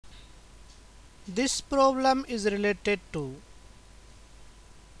This problem is related to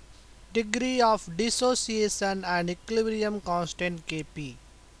degree of dissociation and equilibrium constant Kp.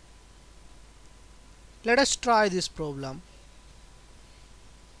 Let us try this problem.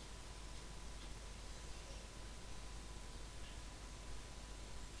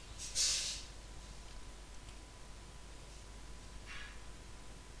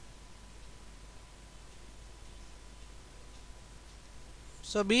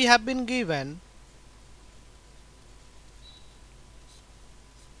 So we have been given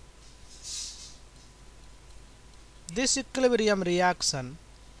this equilibrium reaction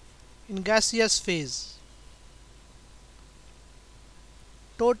in gaseous phase.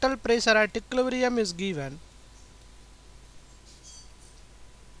 Total pressure at equilibrium is given.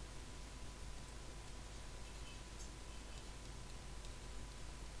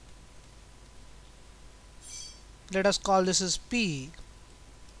 Let us call this as P.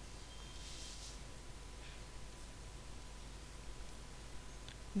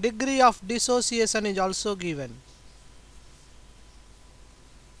 Degree of dissociation is also given.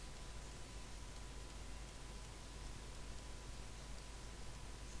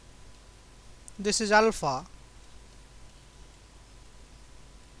 This is alpha.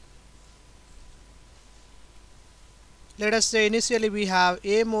 Let us say initially we have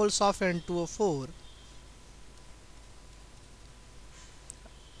A moles of N2O4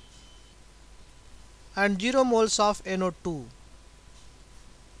 and 0 moles of NO2.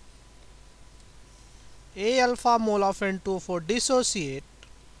 A alpha mole of N2O4 dissociate,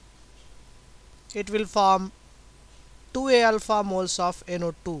 it will form 2A alpha moles of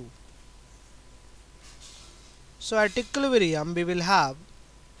NO2. So at equilibrium we will have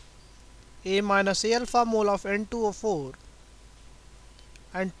A minus A alpha mole of N2O4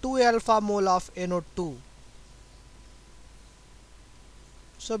 and 2A alpha mole of NO2.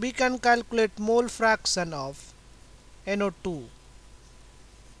 So we can calculate mole fraction of NO2.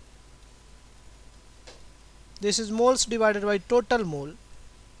 This is moles divided by total mole.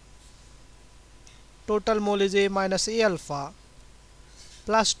 Total mole is A minus A alpha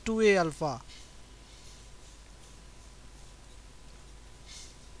plus 2A alpha.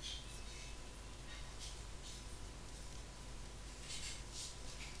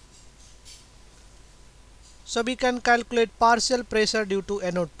 So we can calculate partial pressure due to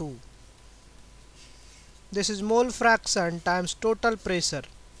NO2. This is mole fraction times total pressure.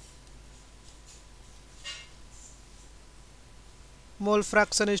 Mole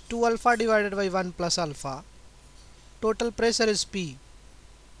fraction is 2 alpha divided by 1 plus alpha. Total pressure is P.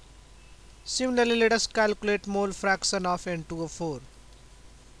 Similarly, let us calculate mole fraction of N2O4.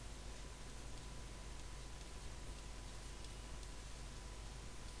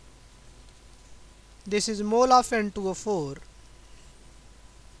 This is mole of N2O4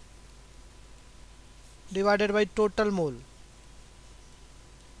 divided by total mole.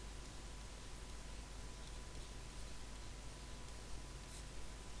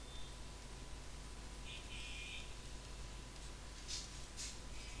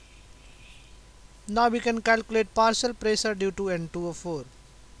 Now we can calculate partial pressure due to N2O4.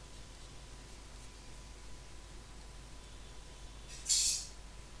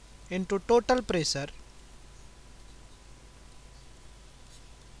 Into total pressure.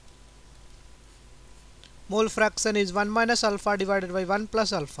 Mole fraction is 1 minus alpha divided by 1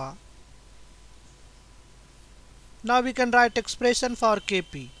 plus alpha. Now we can write expression for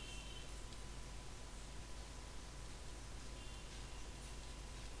Kp.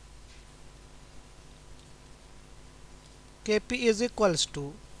 Kp is equals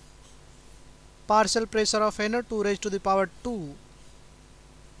to partial pressure of NO2 raised to the power 2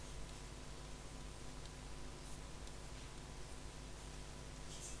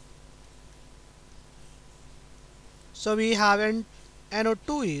 so we have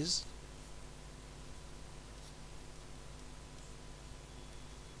NO2 is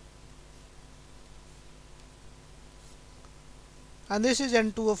and this is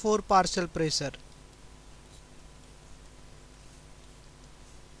N2O4 partial pressure.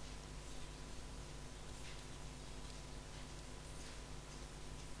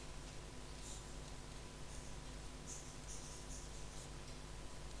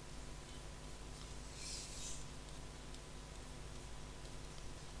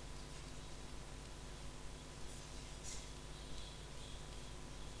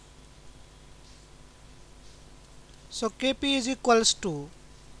 So Kp is equals to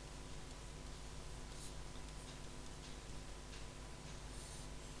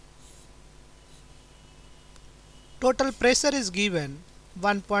total pressure is given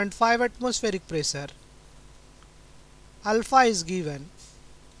 1.5 atmospheric pressure, alpha is given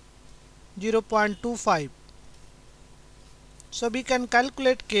 0.25. So we can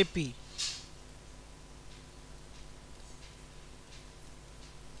calculate Kp.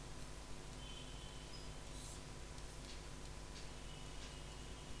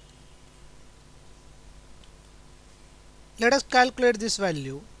 Let us calculate this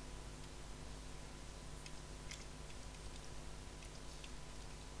value.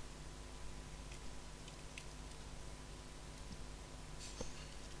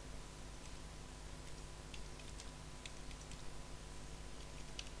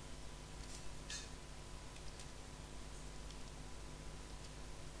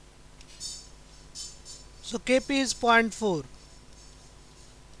 So Kp is 0.4.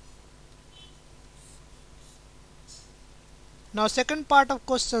 Now second part of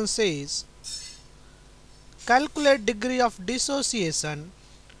question says calculate degree of dissociation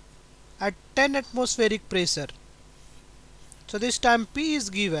at 10 atmospheric pressure. So this time P is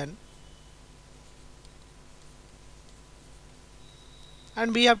given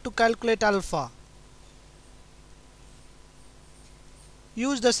and we have to calculate alpha.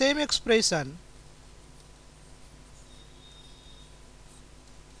 Use the same expression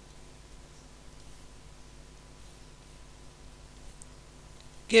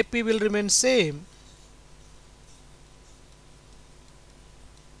Kp will remain same.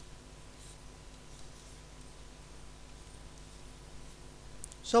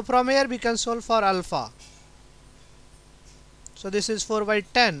 So from here we can solve for alpha. So this is 4 by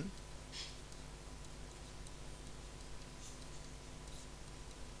 10.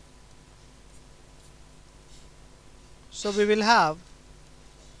 So we will have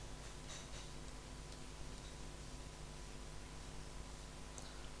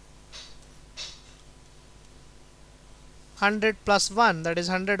 100 plus 1, that is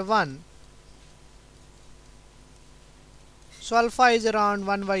 101. So alpha is around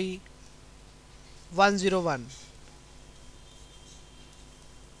 1 by 101.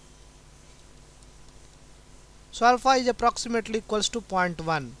 So alpha is approximately equals to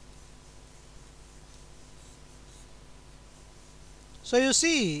 0.1. So you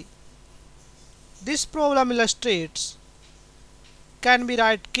see, this problem illustrates can be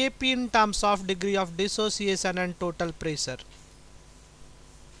write Kp in terms of degree of dissociation and total pressure.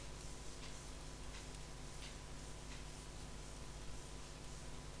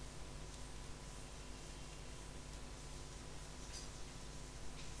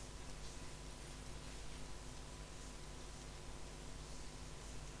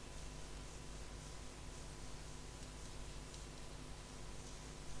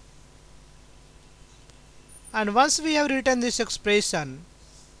 And once we have written this expression,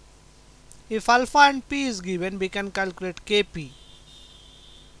 if alpha and P is given, we can calculate Kp,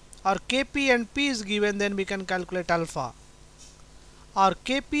 or Kp and P is given, then we can calculate alpha, or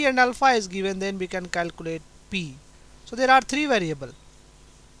Kp and alpha is given, then we can calculate P. So there are three variables.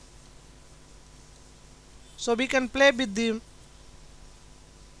 So we can play with them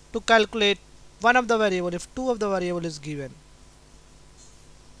to calculate one of the variable if two of the variable is given.